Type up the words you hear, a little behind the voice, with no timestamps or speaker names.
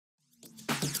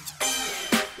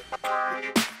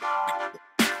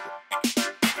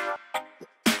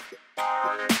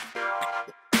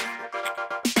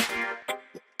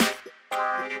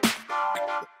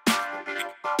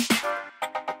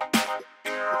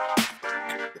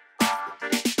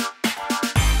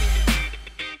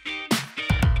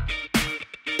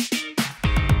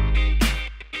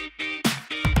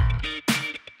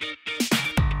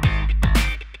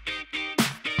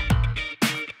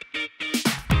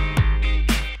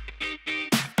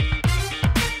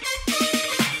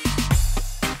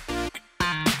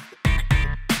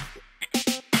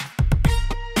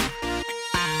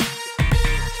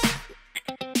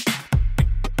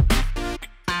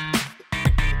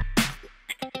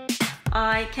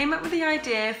I came up with the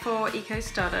idea for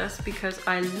EcoStardust because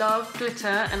I love glitter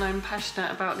and I'm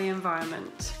passionate about the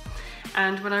environment.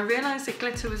 And when I realised that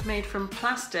glitter was made from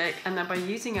plastic and that by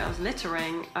using it as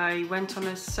littering, I went on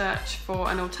a search for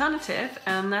an alternative,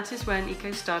 and that is when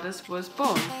EcoStardust was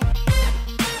born.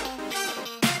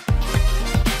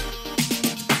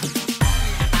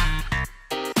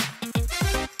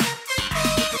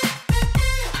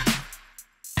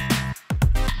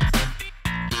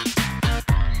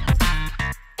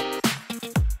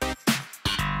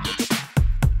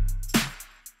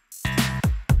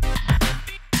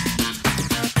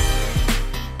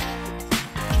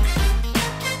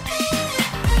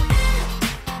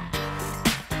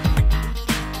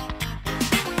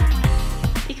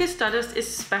 EcoStardust is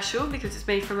special because it's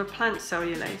made from a plant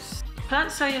cellulose.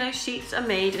 Plant cellulose sheets are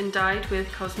made and dyed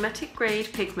with cosmetic grade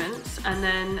pigments, and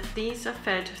then these are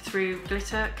fed through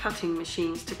glitter cutting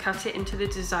machines to cut it into the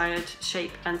desired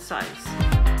shape and size.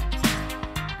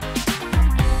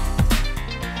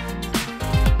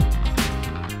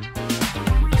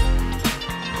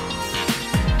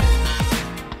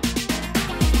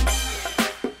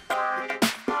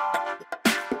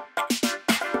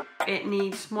 It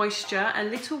needs moisture, a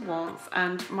little warmth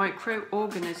and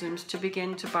microorganisms to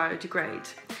begin to biodegrade.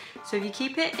 So if you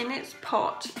keep it in its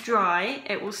pot dry,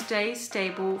 it will stay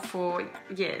stable for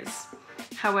years.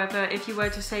 However, if you were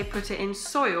to say put it in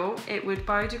soil, it would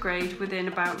biodegrade within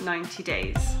about 90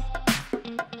 days.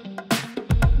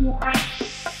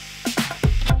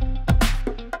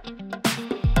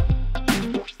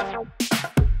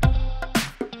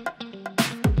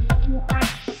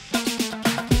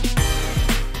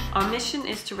 Our mission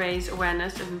is to raise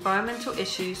awareness of environmental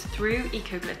issues through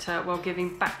eco-glitter while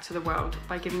giving back to the world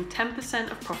by giving 10%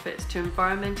 of profits to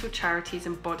environmental charities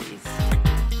and bodies.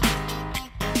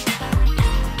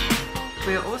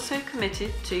 We are also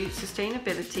committed to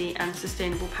sustainability and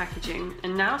sustainable packaging,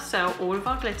 and now sell all of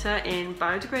our glitter in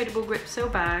biodegradable grip seal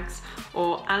bags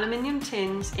or aluminium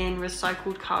tins in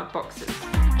recycled card boxes.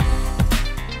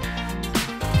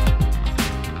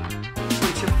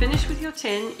 Once you're finished with your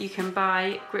tin, you can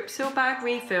buy grip seal bag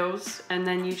refills, and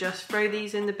then you just throw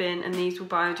these in the bin and these will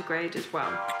biodegrade as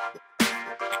well.